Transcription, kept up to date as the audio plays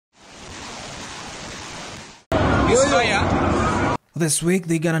This week,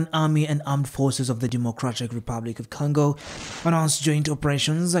 the Ugandan Army and Armed Forces of the Democratic Republic of Congo announced joint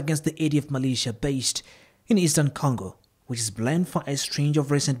operations against the ADF militia based in eastern Congo, which is blamed for a string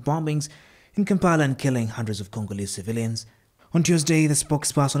of recent bombings in Kampala and killing hundreds of Congolese civilians. On Tuesday, the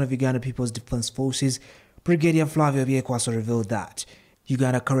spokesperson of Uganda Peoples Defence Forces, Brigadier Flavio Biekwaso, revealed that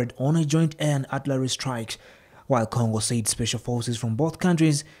Uganda carried on a joint air and artillery strike, while Congo said special forces from both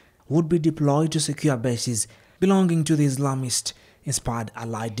countries would be deployed to secure bases belonging to the Islamist-inspired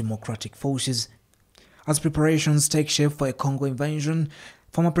Allied Democratic Forces. As preparations take shape for a Congo invasion,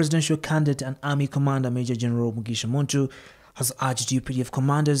 former presidential candidate and Army Commander Major General Mugisha Muntu has urged UPDF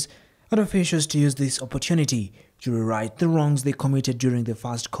commanders and officials to use this opportunity to rewrite the wrongs they committed during the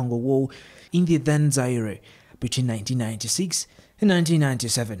First Congo War in the then Zaire between 1996 and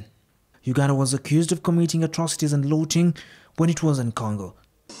 1997. Uganda was accused of committing atrocities and looting when it was in Congo.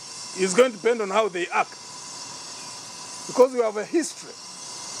 It's going to depend on how they act, because we have a history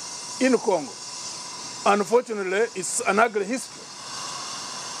in Congo. Unfortunately, it's an ugly history.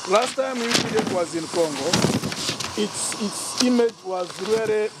 Last time UPDF was in Congo, its image was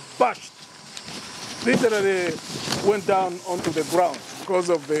really bashed. Literally went down onto the ground because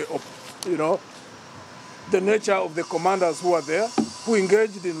of the nature of the commanders who were there, who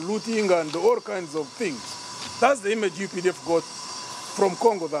engaged in looting and all kinds of things. That's the image UPDF got from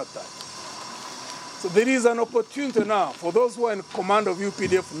Congo that time. So there is an opportunity now for those who are in command of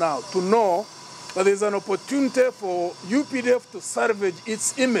UPDF now to know that there is an opportunity for UPDF to salvage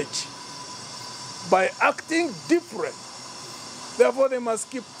its image by acting different. Therefore, they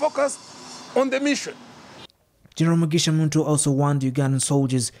must keep focused on the mission. General Mugisha Muntu also warned Ugandan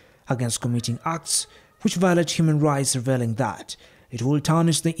soldiers against committing acts which violate human rights, revealing that it will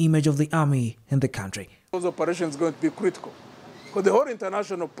tarnish the image of the army in the country. Those operations are going to be critical, because the whole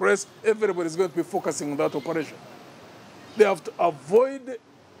international press, everybody is going to be focusing on that operation. They have to avoid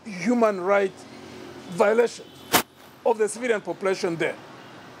human rights violations of the civilian population there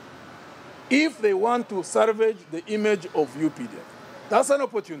if they want to salvage the image of UPDF. That's an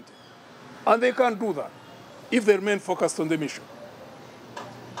opportunity, and they can do that if they remain focused on the mission.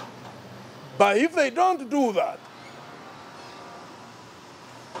 But if they don't do that,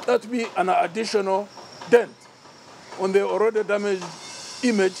 that will be an additional dent on the already damaged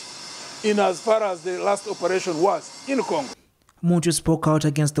image in as far as the last operation was in Congo. Muntu spoke out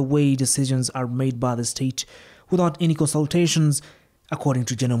against the way decisions are made by the state without any consultations. According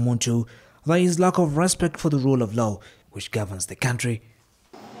to General Muntu, there is lack of respect for the rule of law which governs the country.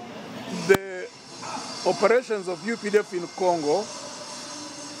 The operations of UPDF in Congo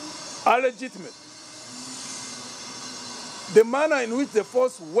are legitimate. The manner in which the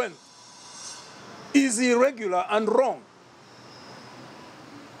force went is irregular and wrong.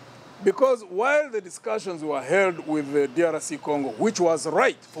 Because while the discussions were held with the DRC Congo, which was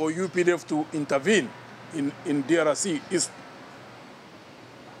right for UPDF to intervene in DRC East,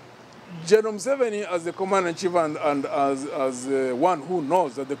 General Museveni, as the commander-in-chief and as one who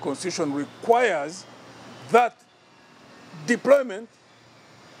knows that the Constitution requires that deployment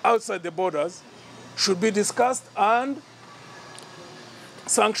outside the borders should be discussed and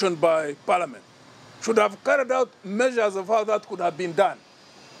sanctioned by Parliament, should have carried out measures of how that could have been done.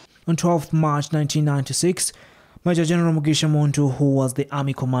 On 12 March 1996, Major General Mugisha Muntu, who was the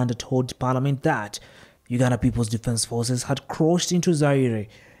army commander, told Parliament that Uganda Peoples Defence Forces had crossed into Zaire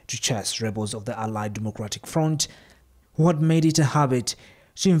to chase rebels of the Allied Democratic Front who had made it a habit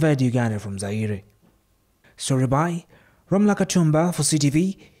to invade Uganda from Zaire. Story by Ramla Katumba for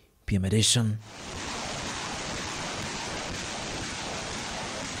CTV, PM Edition.